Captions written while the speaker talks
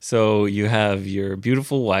So you have your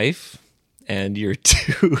beautiful wife and your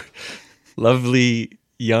two lovely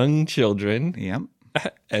young children, Yep.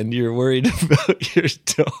 and you're worried about your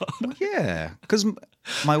dog. Yeah, because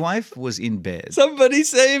my wife was in bed. Somebody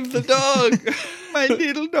save the dog. My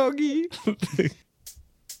little doggy.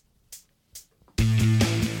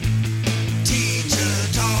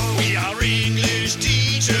 Teacher talk. We are English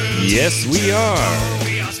teachers. Yes, we are.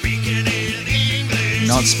 We are speaking in English.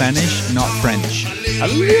 Not Spanish, not French. A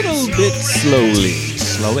little bit slowly.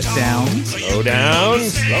 Slow it down. Slow down.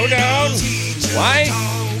 Slow down. Why?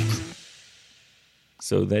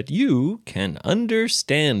 So that you can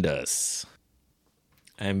understand us.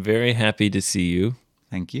 I'm very happy to see you.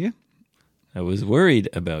 Thank you. I was worried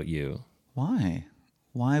about you. Why?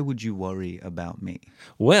 Why would you worry about me?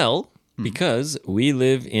 Well, because we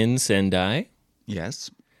live in Sendai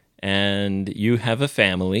Yes. and you have a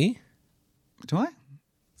family. Do I?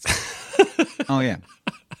 Oh, yeah.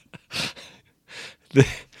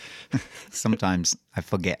 Sometimes I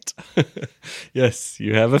forget. Yes,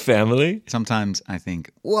 you have a family. Sometimes I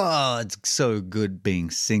think, whoa, it's so good being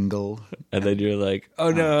single. And then you're like,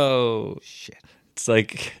 oh no. Shit. It's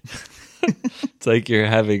like it's like you're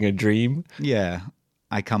having a dream. Yeah.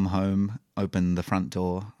 I come home, open the front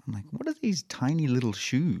door. I'm like, what are these tiny little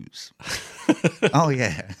shoes? Oh,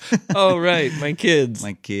 yeah. Oh, right, my kids.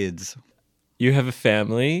 My kids. You have a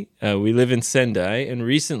family. We live in Sendai, and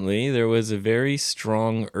recently there was a very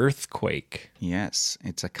strong earthquake. Yes.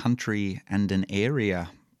 It's a country and an area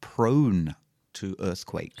prone to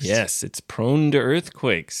earthquakes. Yes, it's prone to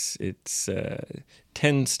earthquakes. It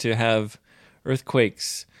tends to have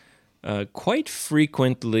earthquakes quite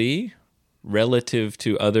frequently relative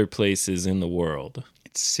to other places in the world.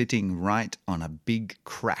 It's sitting right on a big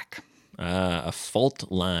crack. A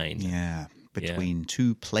fault line. Yeah. Between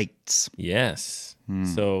two plates. Yes.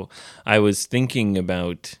 So I was thinking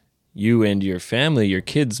about you and your family. Your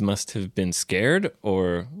kids must have been scared,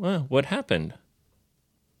 or well, what happened?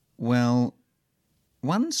 Well,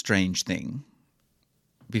 one strange thing.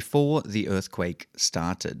 Before the earthquake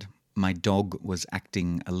started, my dog was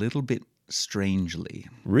acting a little bit strangely.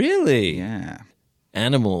 Really? Yeah.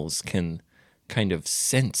 Animals can kind of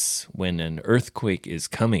sense when an earthquake is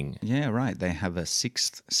coming. Yeah, right. They have a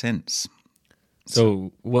sixth sense.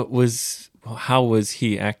 So how was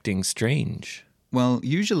he acting strange? Well,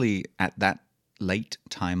 usually at that late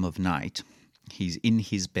time of night, he's in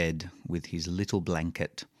his bed with his little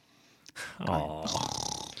blanket.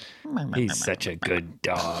 He's such a good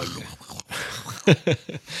dog.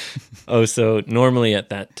 Oh, so normally at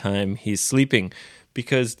that time he's sleeping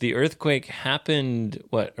because the earthquake happened,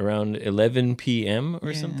 around 11 p.m.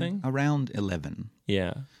 or something? Around 11.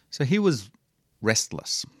 Yeah. So he was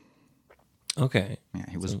restless. Okay. Yeah,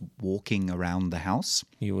 he was walking around the house.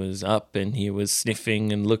 He was up and he was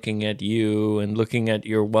sniffing and looking at you and looking at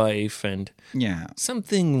your wife and Yeah.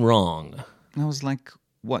 something wrong. I was like,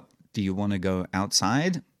 what, do you want to go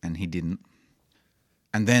outside? And he didn't.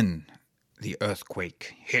 And then the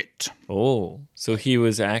earthquake hit. Oh, so he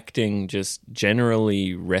was acting just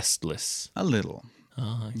generally restless. A little.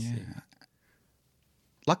 Oh, I see.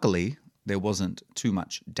 Luckily, there wasn't too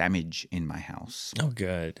much damage in my house. Oh,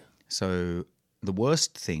 good. So the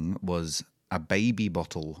worst thing was a baby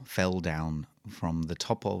bottle fell down from the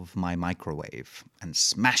top of my microwave and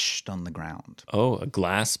smashed on the ground. Oh, a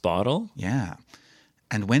glass bottle? Yeah.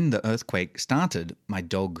 And when the earthquake started, my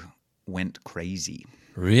dog went crazy.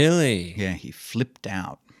 Really? Yeah, he flipped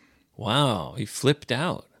out, Wow, he flipped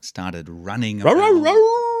out. started running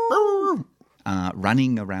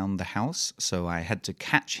around the house. So I had to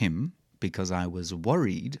catch him because I was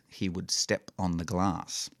worried he would step on the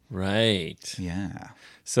glass. Right. Yeah.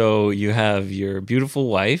 So you have your beautiful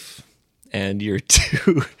wife and your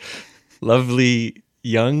two lovely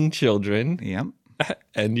young children, Yep.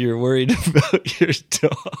 and you're worried about your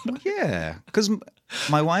dog. Yeah, because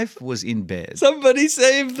my wife was in bed. Somebody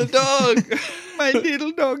save the dog. My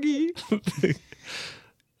little doggy.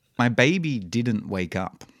 My baby didn't wake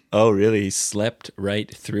up. Oh, really? He slept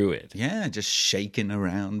right through it. Yeah, just shaking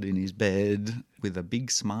around in his bed with a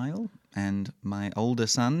big smile. And my older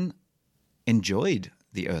son enjoyed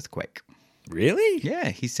the earthquake. Really? Yeah,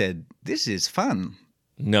 he said, this is fun.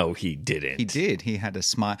 No, he didn't. He did. He had a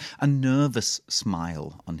smile, a nervous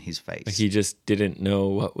smile on his face. He just didn't know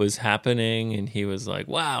what was happening, and he was like,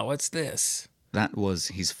 wow, what's this? That was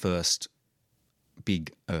his first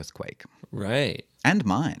big earthquake. Right. And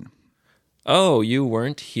mine. Oh, you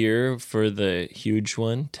weren't here for the huge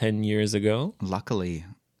one 10 years ago? Luckily,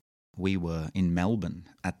 we were in Melbourne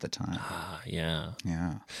at the time. Ah, yeah.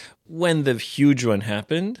 Yeah. When the huge one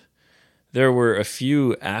happened, there were a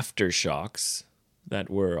few aftershocks that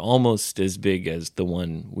were almost as big as the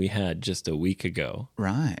one we had just a week ago.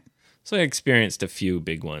 Right. So I experienced a few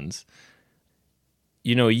big ones.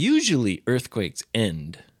 You know, usually earthquakes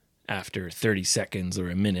end after 30 seconds or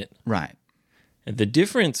a minute. Right. And the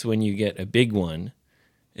difference when you get a big one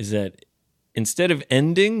is that instead of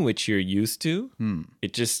ending, which you're used to,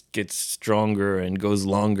 it just gets stronger and goes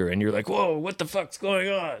longer. And you're like, whoa, what the fuck's going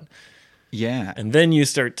on? Yeah. And then you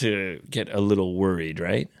start to get a little worried,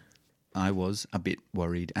 right? I was a bit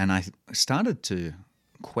worried, and I started to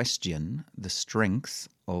question the strength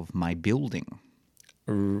of my building.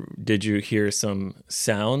 Did you hear some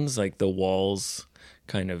sounds like the walls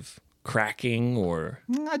kind of cracking or...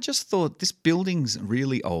 I just thought this building's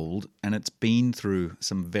really old, and it's been through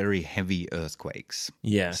some very heavy earthquakes.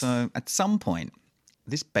 Yes. So at some point,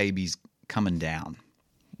 this baby's coming down.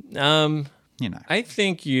 You know. I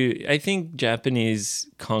think Japanese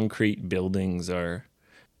concrete buildings are,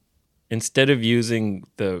 instead of using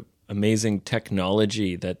the amazing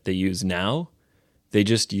technology that they use now, they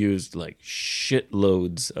just used like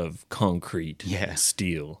shitloads of concrete and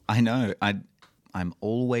steel. I know. I'm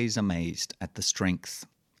always amazed at the strength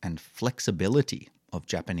and flexibility of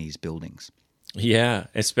Japanese buildings. Yeah,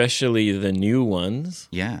 especially the new ones.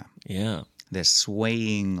 Yeah. Yeah. They're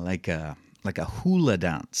swaying like a hula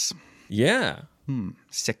dance. Yeah.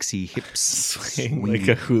 Sexy hips. Swaying like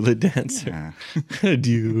a hula dancer. Yeah.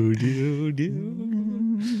 do, do,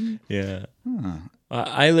 do. Yeah.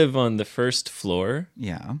 I live on the first floor,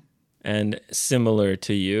 Yeah. and similar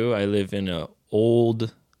to you, I live in a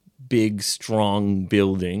old, big, strong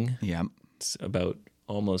building. Yeah. It's about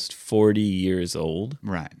almost 40 years old.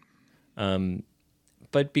 Right.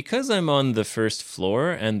 But because I'm on the first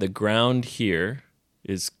floor and the ground here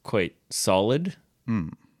is quite solid,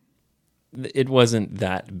 it wasn't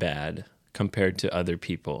that bad compared to other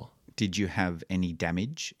people. Did you have any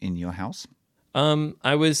damage in your house?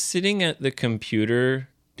 I was sitting at the computer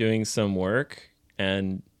doing some work,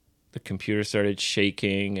 and the computer started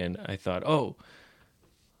shaking, and I thought, oh,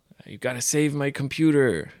 you got to save my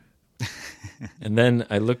computer. And then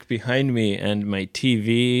I looked behind me, and my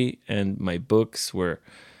TV and my books were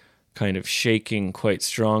kind of shaking quite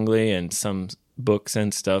strongly, and some books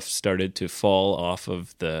and stuff started to fall off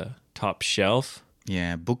of the top shelf.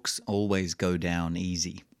 Yeah, books always go down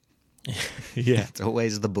easy. Yeah. It's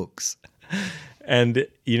always the books. And,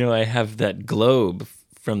 you know, I have that globe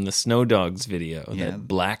from the Snow Dogs video, Yeah. that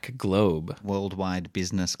black globe. Worldwide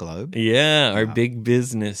business globe. Yeah, our big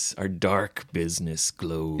business, our dark business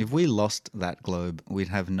globe. If we lost that globe, we'd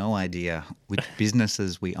have no idea which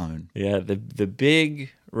businesses we own. Yeah, the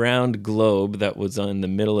big round globe that was on the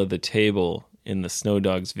middle of the table in the Snow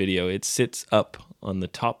Dogs video, it sits up on the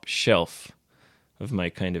top shelf of my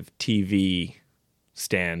kind of TV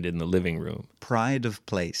stand in the living room. Pride of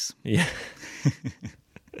place. Yeah.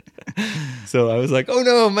 So I was like, oh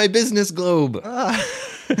no, my business globe.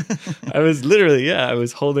 I was literally, I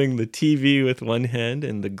was holding the TV with one hand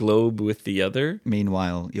and the globe with the other.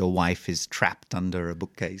 Meanwhile, your wife is trapped under a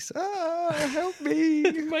bookcase. Help me.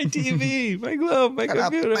 My TV, my globe, my Shut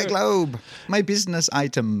up, computer. my globe. My business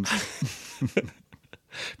items.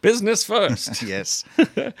 Business first. Yes.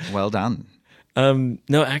 Well done.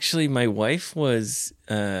 No, actually, my wife was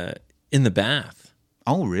in the bath.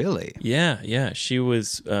 Oh, really? Yeah. She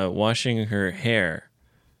was washing her hair.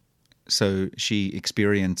 So she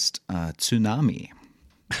experienced tsunami.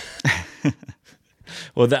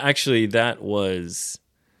 Well, that was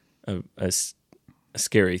a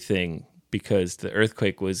scary thing because the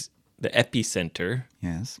earthquake was the epicenter,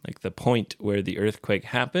 Yes. like the point where the earthquake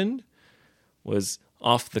happened, was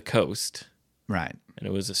off the coast. Right. And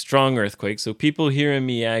it was a strong earthquake. So people here in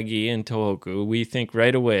Miyagi and Tohoku, we think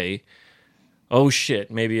right away, oh shit,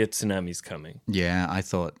 maybe a tsunami's coming. Yeah, I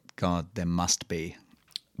thought, God, there must be.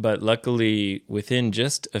 But luckily, within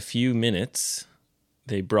just a few minutes,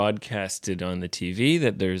 they broadcasted on the TV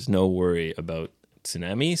that there's no worry about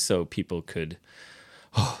tsunami, so people could,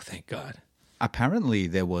 oh, thank God. Apparently,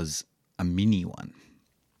 there was a mini one,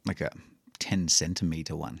 like a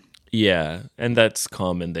 10-centimeter one. Yeah, and that's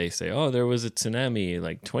common. They say, oh, there was a tsunami,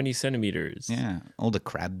 like 20 centimeters. Yeah, all the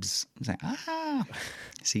crabs say,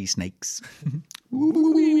 sea snakes.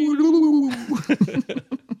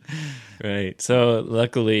 Right. So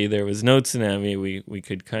luckily, there was no tsunami. We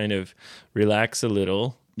could kind of relax a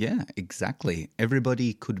little. Yeah, exactly.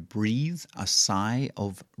 Everybody could breathe a sigh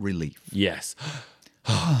of relief. Yes.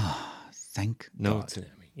 Thank No God.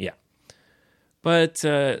 tsunami. Yeah. But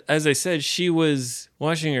as I said, she was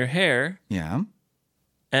washing her hair Yeah.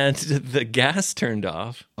 and the gas turned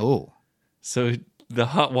off. Oh, So the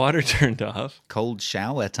hot water turned off. cold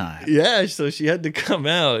shower time. Yeah. So she had to come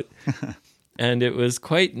out. And it was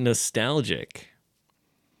quite nostalgic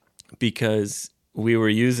because we were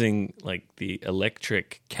using like the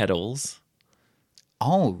electric kettles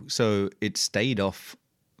Oh, so it stayed off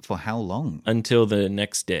for how long? until the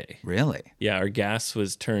next day. Really? Yeah, our gas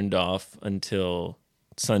was turned off until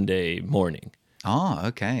Sunday morning. Oh,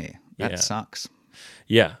 okay. That Yeah. sucks.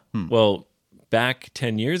 Yeah. Well, back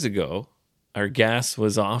 10 years ago, our gas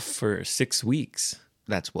was off for 6 weeks.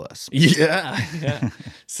 That's worse. Yeah.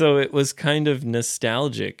 So it was kind of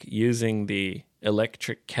nostalgic using the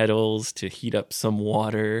electric kettles to heat up some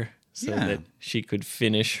water so Yeah. that she could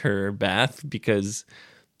finish her bath because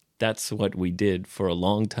that's what we did for a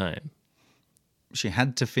long time. She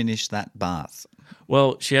had to finish that bath,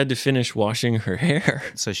 Well, she had to finish washing her hair.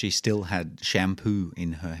 so she still had shampoo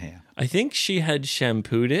in her hair. I think she had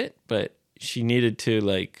shampooed it, but she needed to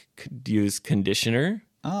like use conditioner.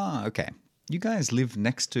 Ah, okay. You guys live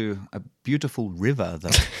next to a beautiful river, though.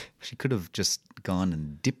 She could have just gone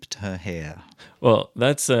and dipped her hair. Well,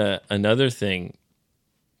 that's another thing.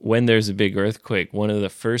 When there's a big earthquake, one of the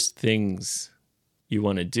first things you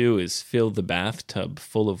want to do is fill the bathtub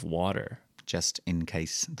full of water. Just in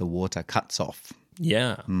case the water cuts off.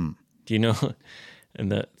 Yeah. Do you know?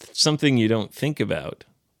 And something you don't think about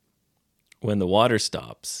when the water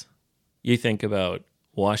stops. You think about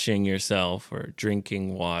washing yourself or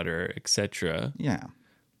drinking water, etc. Yeah.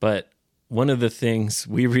 But one of the things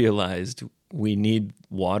we realized we need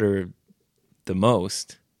water the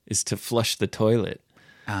most is to flush the toilet.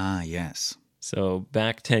 Ah, yes. So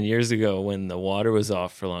back 10 years ago when the water was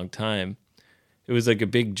off for a long time, it was like a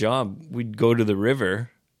big job. We'd go to the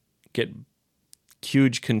river, get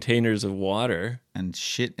huge containers of water. And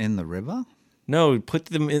shit in the river? No, put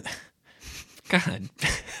them in. God.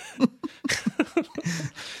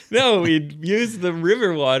 No, we'd use the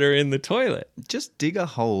river water in the toilet. Just dig a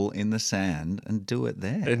hole in the sand and do it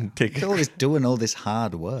there. And take Look at all this, doing all this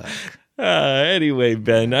hard work. Anyway,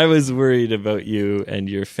 Ben, I was worried about you and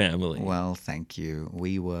your family. Well, thank you.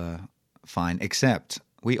 We were fine, except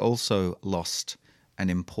we also lost an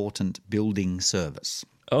important building service.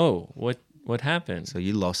 Oh, what happened? So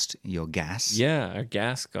you lost your gas. Yeah, our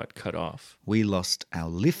gas got cut off. We lost our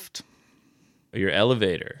lift. Your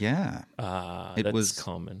elevator. Yeah. It That's was-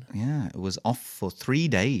 common. Yeah, it was off for 3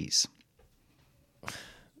 days.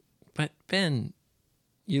 But Ben,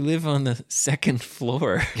 you live on the second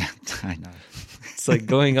floor. Yeah, I know. It's like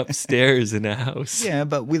going upstairs in a house. Yeah,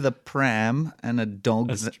 but with a pram and a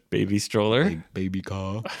dog, Baby stroller. baby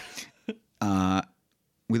car,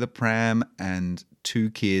 with a pram and 2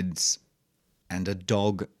 kids and a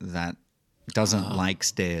dog that doesn't like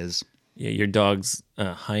stairs. Yeah, your dog's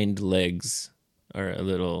hind legs are a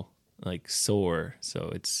little like sore,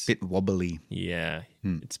 so it's Bit wobbly. yeah,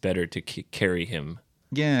 it's better to carry him.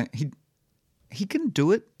 Yeah, he can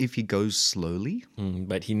do it if he goes slowly.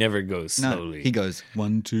 But he never goes No, slowly. he goes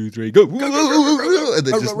 1, 2, 3, go, and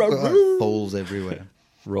then just falls everywhere.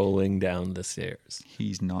 rolling down the stairs.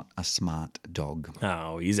 He's not a smart dog,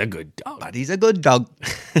 Oh, he's a good dog. but he's a good dog.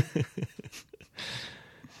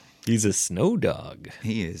 He's a snow dog.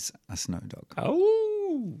 He is a snow dog.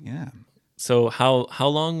 Oh. Yeah, So how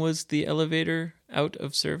long was the elevator out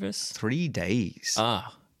of service? 3 days.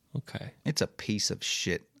 Ah, okay. It's a piece of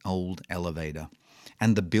shit old elevator.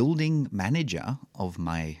 And the building manager of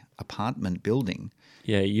my apartment building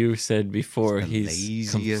Yeah, you said before the he's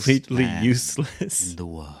laziest completely man useless. in the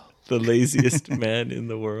world. The laziest man in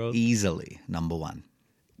the world. Easily number 1.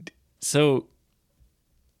 So,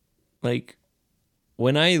 like,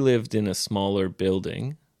 when I lived in a smaller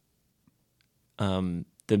building,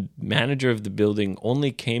 the manager of the building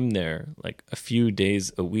only came there like a few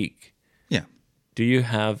days a week. Yeah. Do you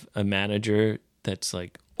have a manager that's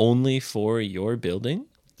like only for your building?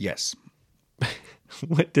 Yes.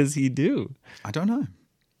 What does he do? I don't know.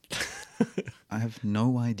 I have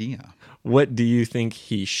no idea. What do you think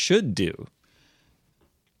he should do?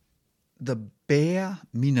 The bare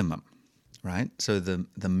minimum, right? So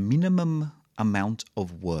the minimum amount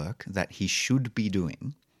of work that he should be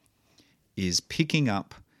doing is picking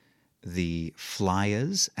up the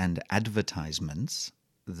flyers and advertisements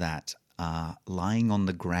that are lying on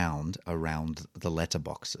the ground around the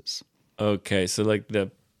letterboxes. Okay, so like the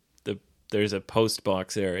there's a post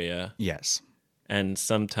box area, Yes. and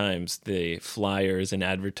sometimes the flyers and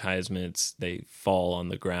advertisements they fall on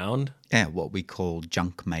the ground. Yeah, what we call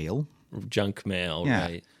junk mail. Junk mail, Yeah.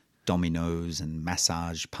 right? Dominoes and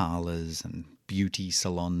massage parlors and beauty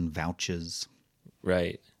salon vouchers.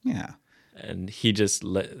 Right. Yeah. And he just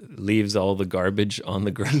leaves all the garbage on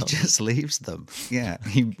the He ground. just leaves them. Yeah.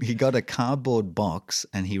 He got a cardboard box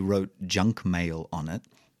and he wrote junk mail on it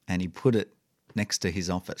and he put it next to his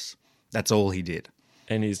office. That's all he did.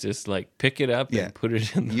 And he's just like, pick it up Yeah. and put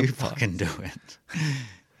it in the You box. fucking do it.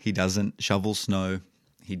 He doesn't shovel snow.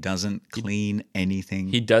 He doesn't clean anything.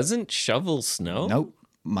 He doesn't shovel snow? Nope.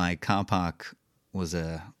 My car park was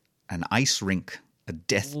an ice rink, a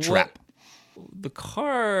death trap. The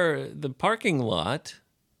parking lot,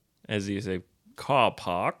 as you say, car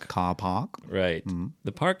park. Car park. Right.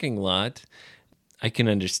 The parking lot, I can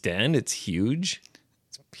understand. It's huge.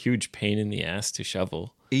 It's a huge pain in the ass to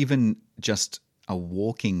shovel. Even just a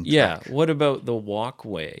walking track. Yeah. What about the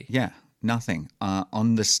walkway? Yeah, nothing.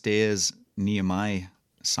 On the stairs near my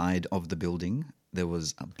side of the building, there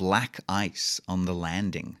was a black ice on the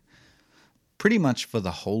landing. Pretty much for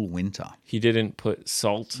the whole winter. He didn't put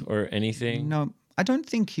salt or anything? No, I don't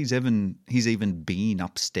think he's even been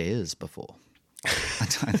upstairs before. I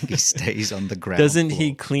don't think he stays on the ground. Doesn't he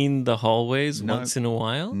floor. clean the hallways No. once in a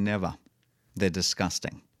while? Never. They're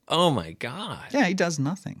disgusting. Oh my God. Yeah, he does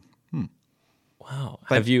nothing. Wow.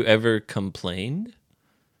 Have you ever complained?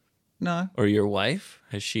 No. Or your wife?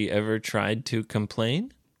 Has she ever tried to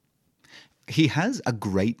complain? He has a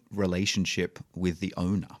great relationship with the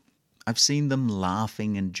owner. I've seen them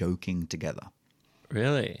laughing and joking together.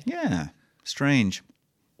 Really? Yeah, strange.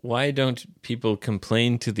 Why don't people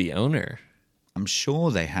complain to the owner? I'm sure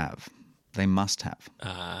they have. They must have.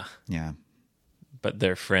 Yeah. But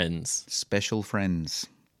they're friends. Special friends.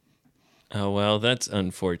 Oh, well, that's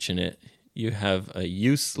unfortunate. You have a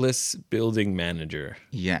useless building manager.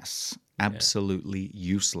 Yes, absolutely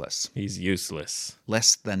useless. He's useless.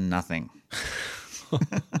 Less than nothing.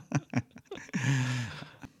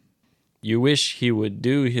 You wish he would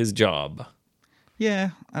do his job.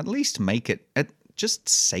 Yeah, at least make it at just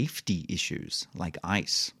safety issues like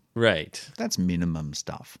ice. Right. That's minimum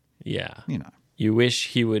stuff, Yeah. you know. You wish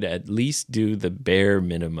he would at least do the bare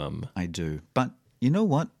minimum. I do. But you know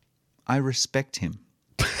what? I respect him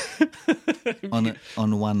on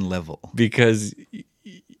one level. Because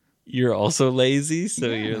you're also lazy, so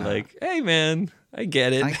you're Yeah. like, hey, man, I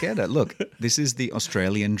get it. I get it. Look, this is the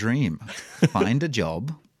Australian dream. Find a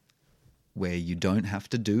job where you don't have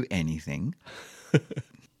to do anything.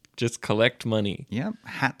 Just collect money. Yep,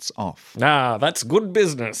 hats off. Ah, that's good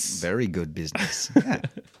business. Very good business. Yeah.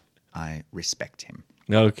 I respect him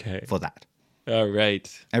Okay. for that. All right.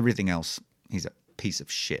 Everything else, he's a piece of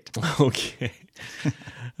shit. Okay.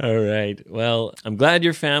 All right. Well, I'm glad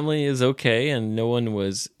your family is okay and no one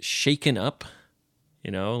was shaken up.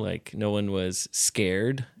 You know, like no one was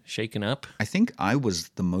scared, shaken up. I think I was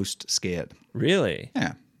the most scared. Really?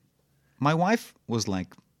 Yeah. My wife was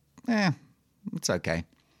like, it's okay.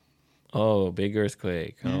 Oh, big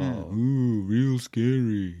earthquake. Oh, Ooh, real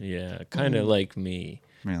scary. yeah. Kind of like me.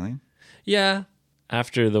 Really? Yeah.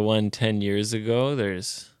 After the one 10 years ago,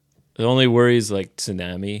 the only worry is like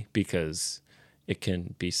tsunami because it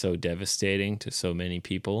can be so devastating to so many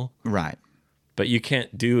people. Right. But you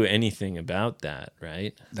can't do anything about that,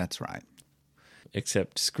 right? That's right.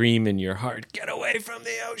 Except scream in your heart, get away from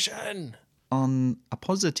the ocean. On a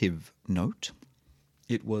positive note,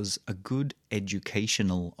 it was a good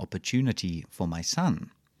educational opportunity for my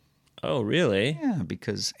son. Oh, really? Yeah,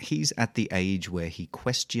 because he's at the age where he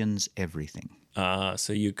questions everything.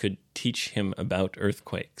 So you could teach him about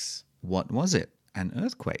earthquakes. What was it? An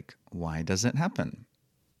earthquake? Why does it happen?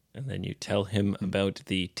 And then you tell him about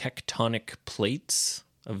the tectonic plates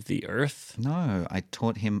of the earth. No, I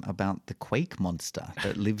taught him about the quake monster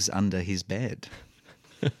that lives under his bed.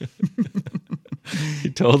 You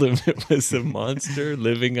told him it was a monster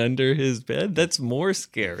living under his bed? That's more He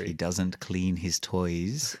scary. doesn't clean his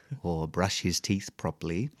toys or brush his teeth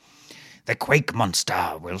properly. The quake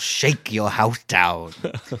monster will shake your house down.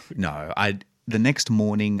 No, the next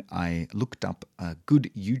morning I looked up a good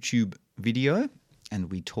YouTube video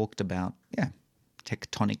and we talked about,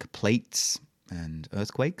 tectonic plates and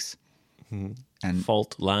earthquakes and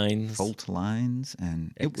Fault lines. fault lines,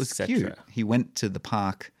 and it was etc. cute. He went to the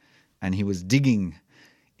park and he was digging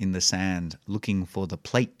in the sand looking for the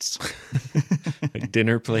plates. Like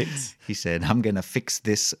dinner plates. He said, I'm going to fix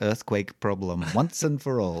this earthquake problem once and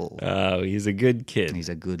for all. Oh, he's a good kid. He's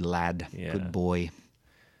a good lad, Yeah. good boy.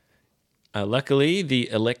 Luckily, the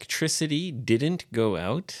electricity didn't go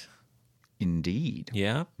out. Indeed.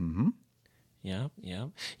 Yeah. Mm-hmm. Yeah, yeah.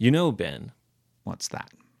 You know, Ben, What's that?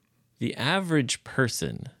 the average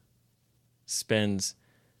person spends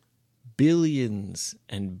billions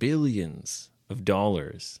and billions of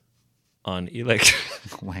dollars on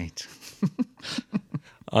Wait.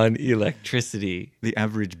 on electricity. The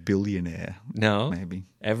average billionaire, No, maybe.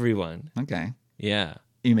 everyone. Okay. Yeah,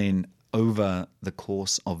 You mean over the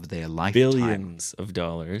course of their lifetime? billions of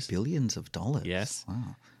dollars. Billions of dollars. Yes.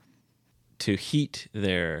 Wow. to heat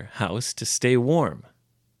their house to stay warm.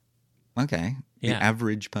 Okay. Yeah. The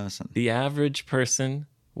average person. The average person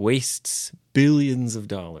wastes billions of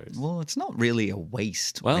dollars. Well, it's not really a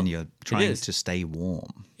waste Well, when you're trying is. to stay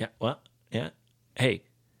warm. Yeah, well, yeah. Hey,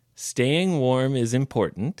 staying warm is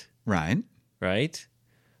important, Right? right?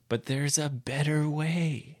 But there's a better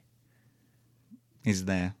way. Is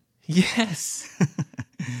there? Yes.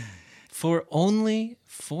 For only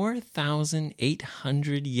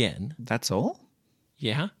 4,800 yen, That's all?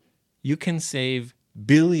 yeah, you can save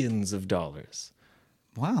billions of dollars.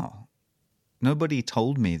 Wow. Nobody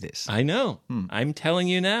told me this. I know. I'm telling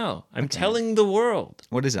you now. I'm telling the world.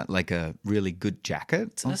 What is that? Like a really good jacket?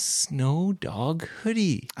 It's a snow dog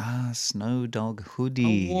hoodie. Snow dog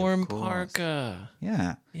hoodie. A warm of course. parka.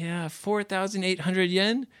 Yeah. Yeah, 4,800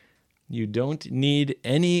 yen. You don't need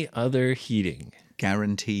any other heating.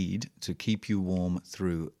 Guaranteed to keep you warm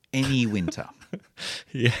through any winter.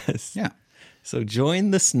 Yes. Yeah. So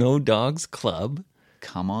join the Snow Dogs Club.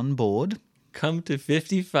 Come on board. Come to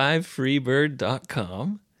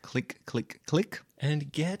 55freebird.com Click, click, click.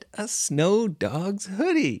 and get a Snow Dogs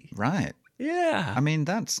hoodie. Right. Yeah. I mean,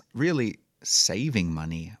 that's really saving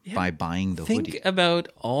money by buying the Think hoodie. about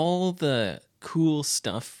all the cool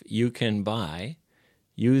stuff you can buy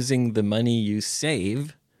using the money you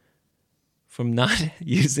save from not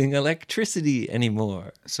using electricity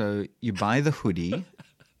anymore. So you buy the hoodie,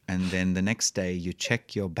 and then the next day you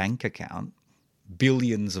check your bank account,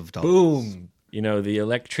 billions of dollars. Boom. You know, the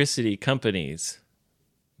electricity companies,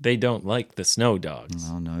 they don't like the Snow Dogs.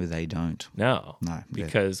 Oh, no, they don't. No. No, they-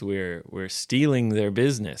 Because we're stealing their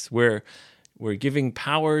business. We're giving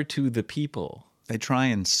power to the people, They try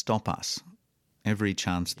and stop us every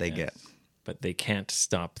chance they get. but they can't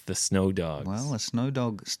stop the Snow Dogs. Well, a snow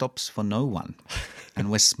dog stops for no one, and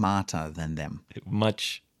we're smarter than them.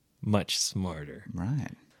 Much, much smarter.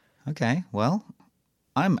 Right. Okay, well,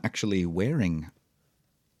 I'm actually wearing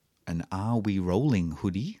an Are We Rolling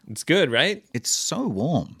hoodie. It's good, right? It's so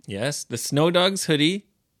warm. Yes, the Snow Dogs hoodie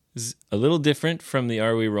is a little different from the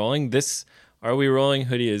Are We Rolling. This Are We Rolling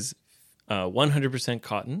hoodie is 100%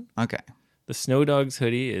 cotton. Okay. The Snow Dogs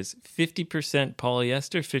hoodie is 50%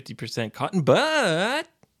 polyester, 50% cotton, but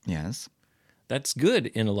Yes. that's good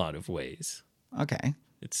in a lot of ways. Okay.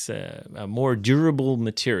 It's a more durable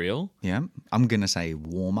material, Yeah. I'm going to say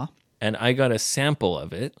warmer. and I got a sample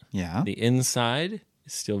of it. Yeah. The inside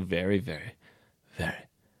is still very, very, very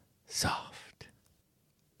soft.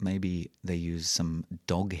 Maybe they use some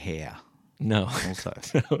dog hair No, also.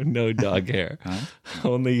 no dog hair.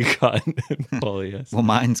 Only cotton and polyester. Well,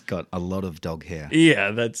 mine's got a lot of dog hair. Yeah,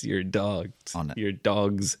 that's your dog's. On it. Your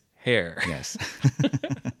dog's hair. Yes.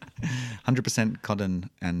 100% cotton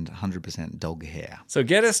and 100% dog hair. So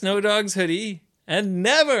get a Snow Dogs hoodie and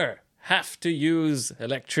never have to use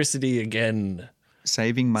electricity again.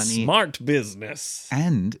 Saving money Smart business.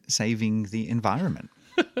 and saving the environment.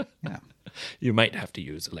 Yeah. You might have to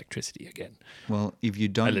use electricity again. Well, if you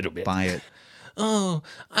little don't bit. buy it, Oh,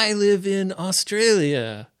 I live in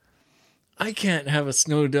Australia. I can't have a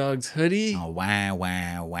Snow Dogs hoodie. oh,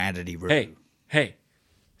 wow, did he Hey,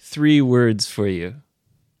 3 words for you.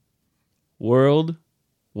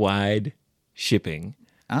 Worldwide shipping.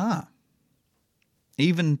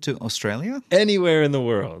 Even to Australia? Anywhere in the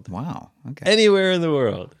world. Wow. Okay. Anywhere in the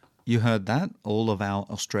world. You heard that, all of our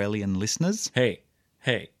Australian listeners? Hey,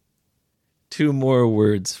 2 more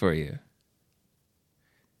words for you.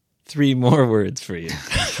 3 more words for you.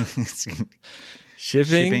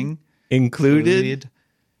 Shipping included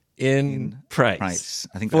in price.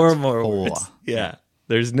 I think 4 that's more 4. words. Yeah.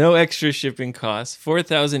 There's no extra shipping costs.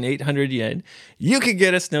 4,800 yen. You could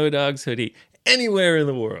get a Snow Dogs hoodie anywhere in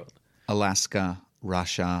the world. Alaska,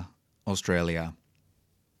 Russia, Australia.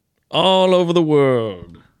 All over the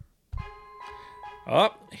world.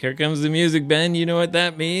 Oh, here comes the music, Ben. You know what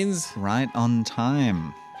that means? Right on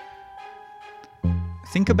time.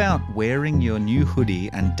 Think about wearing your new hoodie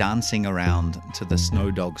and dancing around to the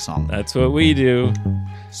Snow Dog song. That's what we do.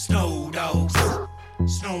 Snow dogs,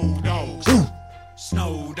 snow dogs,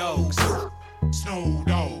 snow dogs, snow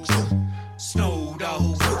dogs, snow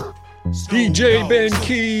dogs. DJ Ben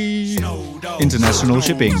Key. International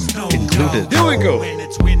shipping included. Here we go. When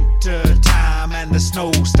it's winter time and the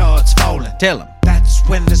snow starts falling, Tell them. that's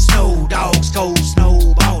when the snow dogs go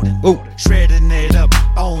snowboarding. Ooh. Shredding it up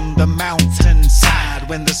on the mountainside.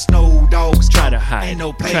 When the snow dogs Try go, to hide. ain't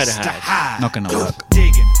no Try place to to hide. hide. Not gonna work.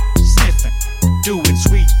 Digging, sniffing, doing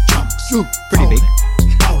sweet jumps. pretty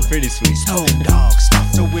big. Bowling. Pretty sweet. Snow dog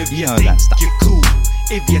stuff. So if you know think that stuff. you're cool,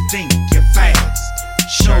 if you think you're fast,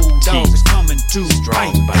 Sharp snow dogs teeth. coming to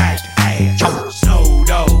Strong bite bite. that ass. Snow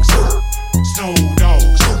dogs, snow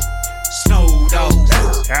dogs, snow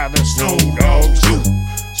dogs. How the snow dogs do.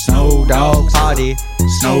 Snow dog party.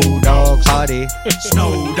 Snow dog party.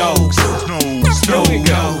 Snow dogs. Snow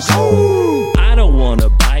dogs. I don't wanna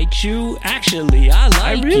bite you. Actually, I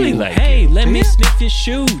like really you. like hey, you. let me sniff your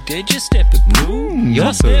shoe. Did you sniff it?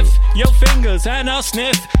 I'll sniff your fingers and I'll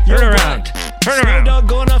sniff your Turn around. butt. Turn Snow around. Dog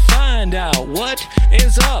gonna find out what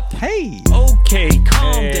is up. Hey. Okay,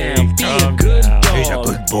 calm Hey, down. Be a calm good down. dog. He's a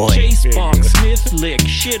good boy. Chase Very box, good. sniff lick,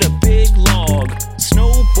 shit a big log.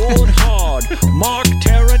 Snowboard hard, mark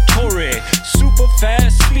territory, super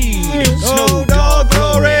fast speed. Snow Dog.